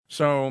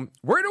So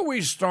where do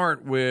we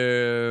start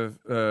with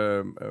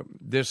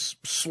this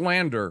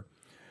slander?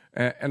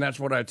 And that's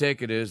what I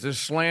take it is, this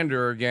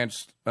slander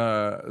against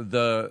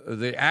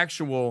the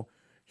actual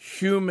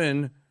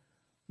human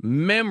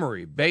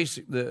memory,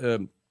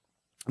 the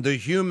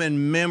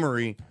human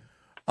memory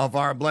of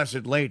our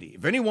Blessed Lady.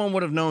 If anyone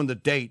would have known the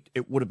date,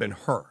 it would have been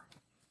her.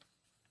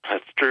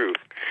 That's true.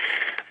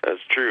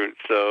 That's true.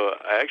 So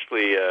I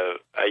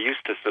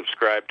used to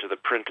subscribe to the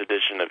print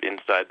edition of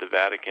Inside the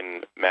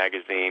Vatican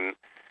magazine,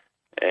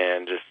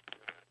 and just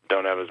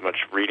don't have as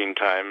much reading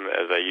time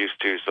as I used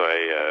to, so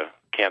I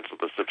canceled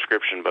the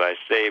subscription. But I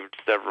saved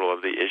several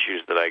of the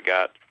issues that I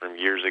got from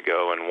years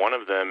ago, and one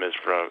of them is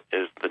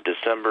the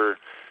December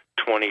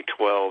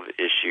 2012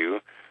 issue,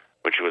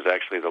 which was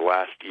actually the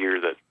last year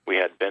that we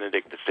had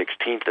Benedict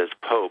XVI as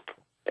Pope.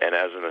 And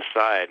as an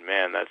aside,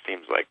 man, that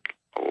seems like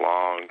a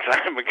long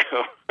time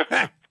ago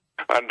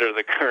under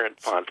the current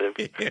pontiff.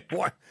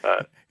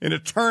 An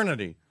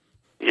eternity.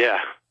 Yeah.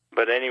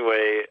 But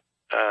anyway,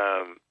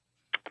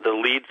 the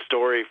lead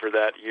story for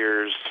that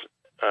year's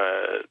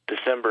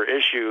December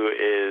issue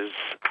is,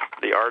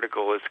 the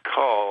article is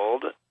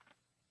called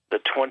 "The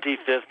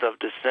 25th of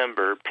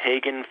December,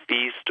 Pagan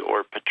Feast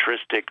or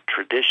Patristic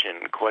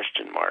Tradition?" ?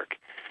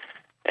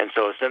 And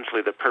so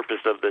essentially the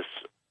purpose of this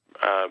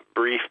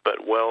brief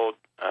but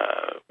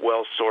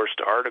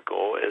well-sourced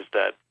article is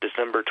that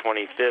December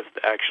 25th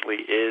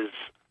actually is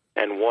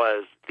and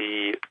was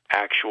the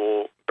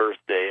actual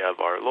birthday of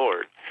our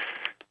Lord.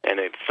 And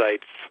it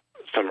cites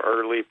some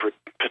early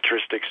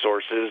patristic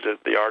sources.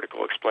 The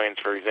article explains,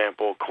 for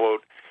example,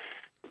 quote,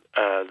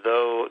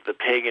 though the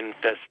pagan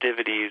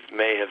festivities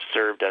may have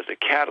served as a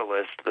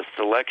catalyst, the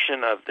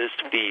selection of this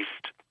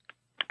feast,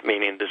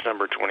 meaning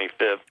December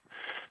 25th,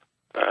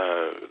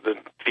 the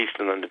Feast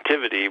of the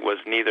Nativity, was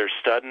neither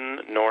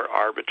sudden nor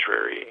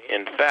arbitrary.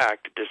 In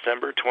fact,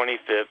 December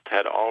 25th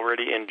had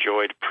already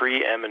enjoyed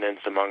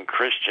preeminence among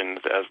Christians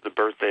as the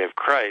birthday of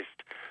Christ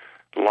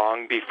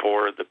long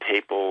before the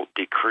papal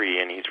decree,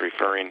 and he's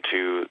referring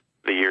to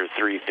the year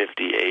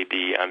 350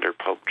 AD under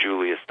Pope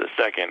Julius II,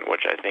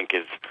 which I think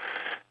is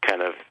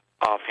kind of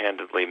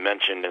offhandedly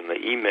mentioned in the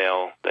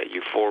email that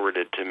you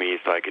forwarded to me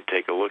so I could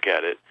take a look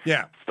at it.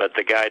 Yeah. But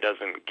the guy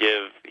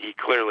he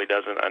clearly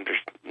doesn't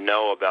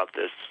know about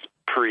this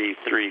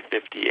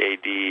pre-350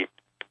 AD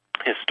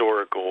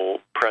historical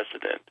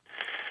precedent.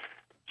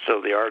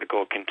 So the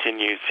article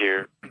continues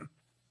here.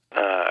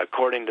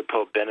 According to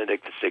Pope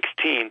Benedict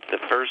XVI, the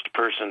first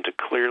person to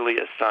clearly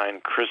assign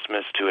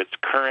Christmas to its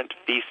current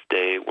feast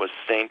day was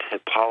Saint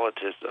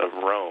Hippolytus of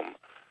Rome,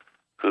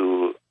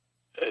 who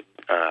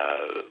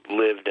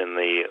lived in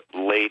the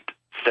late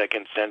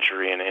 2nd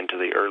century and into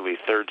the early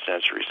 3rd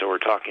century. So we're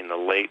talking the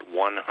late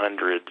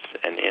 100s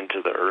and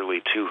into the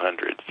early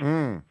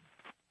 200s.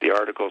 The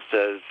article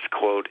says,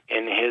 quote,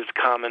 in his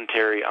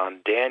commentary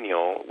on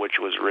Daniel, which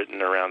was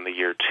written around the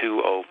year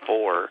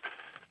 204,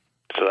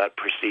 so that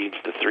precedes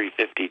the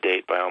 350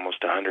 date by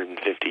almost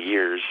 150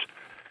 years,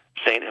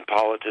 St.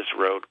 Hippolytus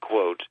wrote,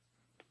 quote,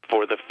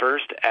 for the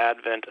first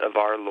advent of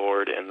our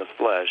Lord in the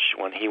flesh,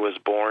 when he was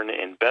born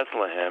in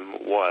Bethlehem,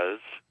 was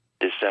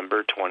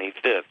December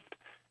 25th.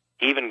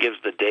 He even gives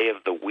the day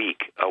of the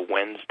week, a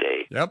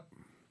Wednesday. Yep.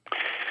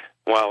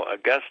 While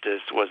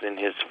Augustus was in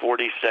his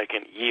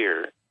 42nd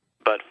year,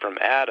 but from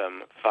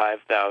Adam,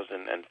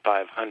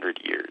 5,500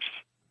 years.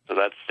 So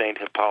that's St.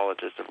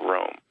 Hippolytus of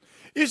Rome.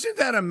 Isn't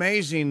that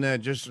amazing?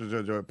 Just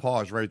to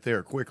pause right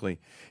there quickly.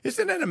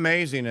 Isn't that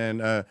amazing?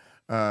 And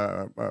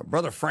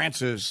Brother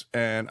Francis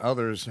and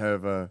others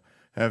have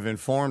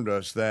informed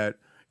us that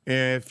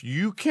if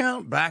you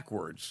count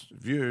backwards,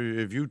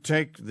 if you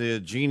take the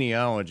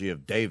genealogy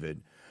of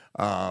David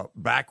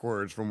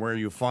backwards from where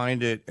you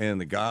find it in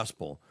the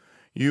gospel,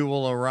 you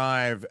will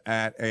arrive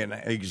at an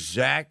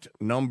exact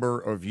number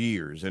of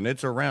years, and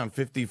it's around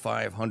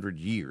 5,500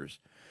 years.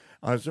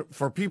 So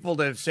for people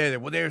that say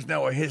that, well, there's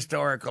no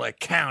historical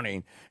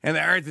accounting, and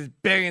the earth is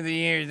billions of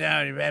years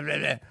out, blah,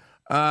 blah,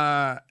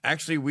 blah.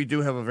 Actually, we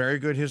do have a very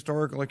good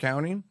historical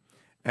accounting,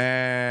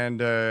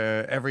 and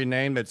every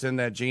name that's in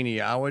that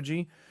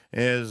genealogy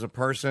is a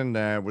person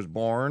that was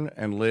born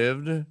and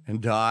lived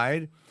and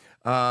died.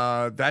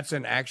 That's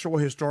an actual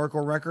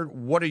historical record.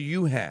 What do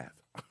you have?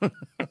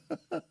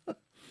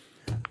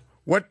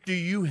 What do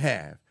you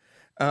have?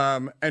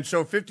 And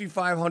so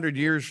 5,500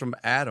 years from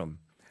Adam.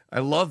 I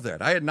love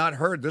that. I had not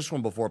heard this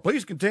one before.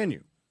 Please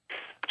continue.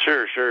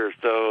 Sure.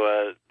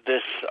 So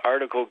this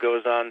article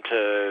goes on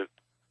to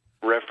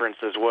reference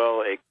as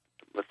well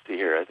let's see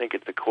here, I think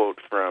it's a quote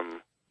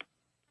from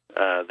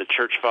the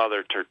church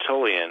father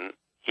Tertullian.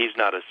 He's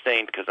not a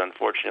saint because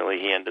unfortunately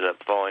he ended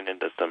up falling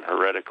into some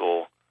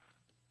heretical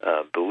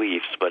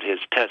beliefs, but his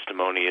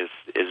testimony is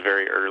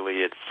very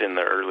early. It's in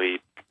the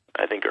early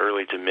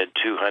to mid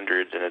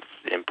 200s, and it's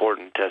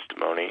important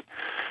testimony.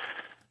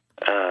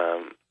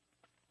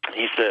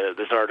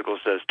 This article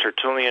says,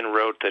 Tertullian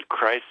wrote that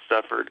Christ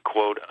suffered,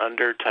 quote,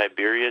 under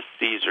Tiberius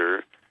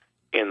Caesar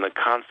in the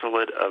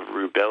consulate of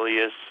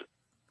Rubellius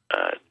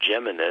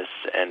Geminus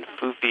and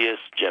Fufius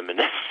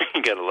Geminus.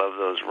 You gotta love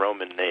those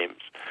Roman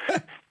names.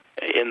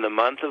 In the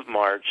month of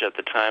March, at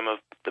the time of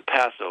the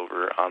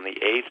Passover, on the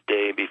 8th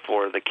day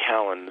before the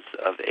calends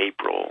of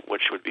April,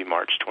 which would be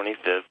March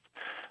 25th,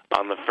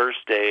 on the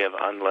first day of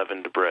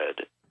unleavened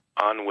bread,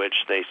 on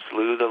which they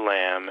slew the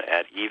lamb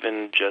at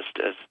evening, just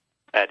as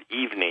had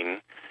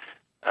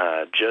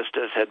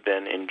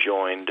been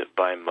enjoined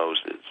by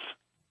Moses.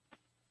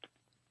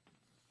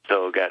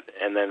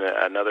 And then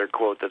another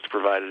quote that's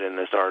provided in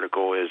this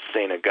article is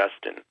St.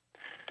 Augustine.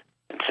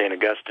 And St.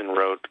 Augustine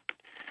wrote,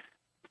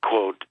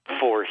 quote,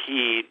 "For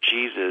he,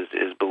 Jesus,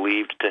 is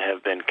believed to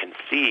have been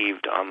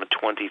conceived on the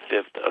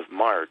 25th of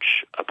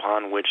March,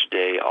 upon which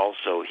day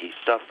also he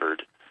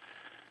suffered,"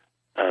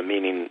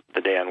 meaning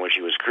the day on which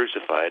he was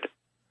crucified.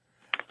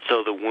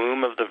 "So the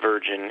womb of the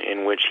Virgin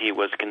in which he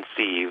was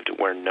conceived,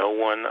 where no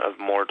one of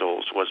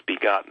mortals was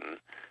begotten,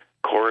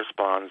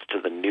 corresponds to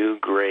the new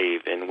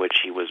grave in which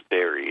he was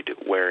buried,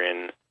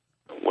 wherein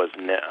was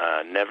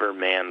never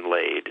man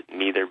laid,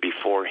 neither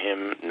before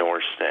him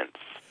nor since."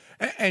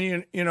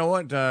 And you know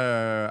what?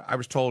 I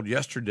was told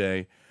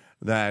yesterday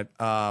that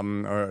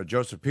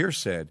Joseph Pierce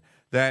said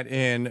that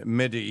in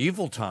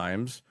medieval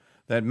times,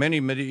 that many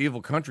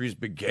medieval countries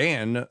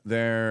began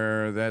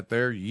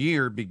their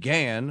year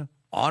began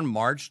on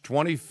March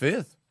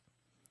 25th.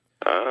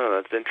 Oh,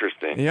 that's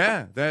interesting.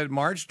 Yeah, that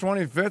March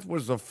 25th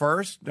was the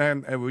first,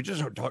 and we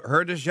just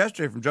heard this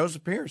yesterday from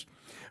Joseph Pierce.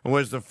 It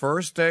was the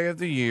first day of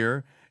the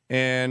year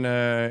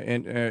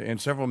in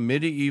several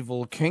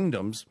medieval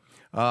kingdoms,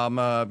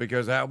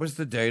 because that was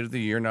the date of the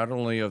year, not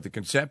only of the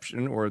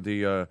conception or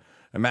the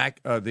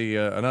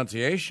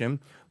Annunciation,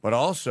 but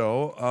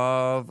also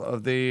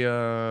of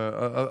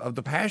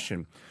the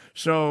Passion.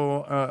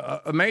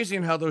 So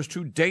amazing how those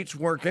two dates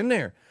work in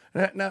there.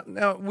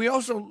 Now, we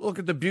also look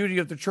at the beauty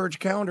of the church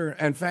calendar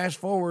and fast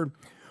forward.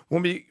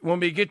 When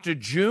we get to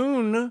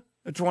June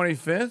the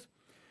 25th,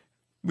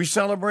 we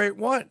celebrate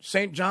what?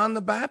 St. John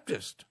the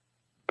Baptist.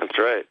 That's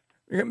right.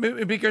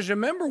 Because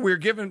remember, we're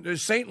given,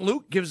 St.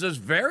 Luke gives us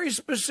very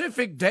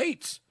specific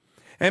dates.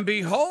 And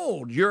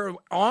behold, your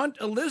Aunt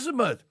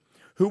Elizabeth,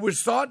 who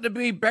was thought to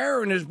be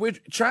barren, is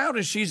with child,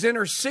 and she's in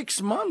her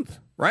 6th month,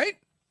 right?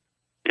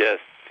 Yes.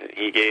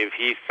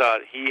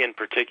 He in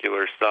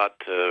particular sought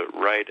to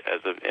write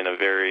in a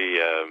very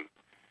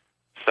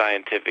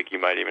scientific, you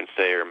might even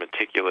say, or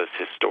meticulous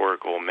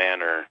historical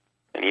manner,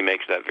 and he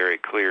makes that very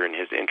clear in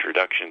his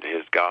introduction to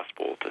his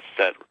gospel, to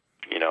set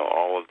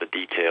all of the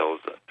details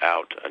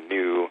out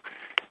anew.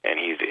 And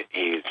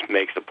he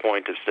makes a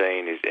point of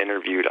saying he's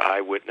interviewed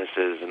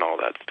eyewitnesses and all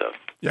that stuff.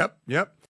 Yep.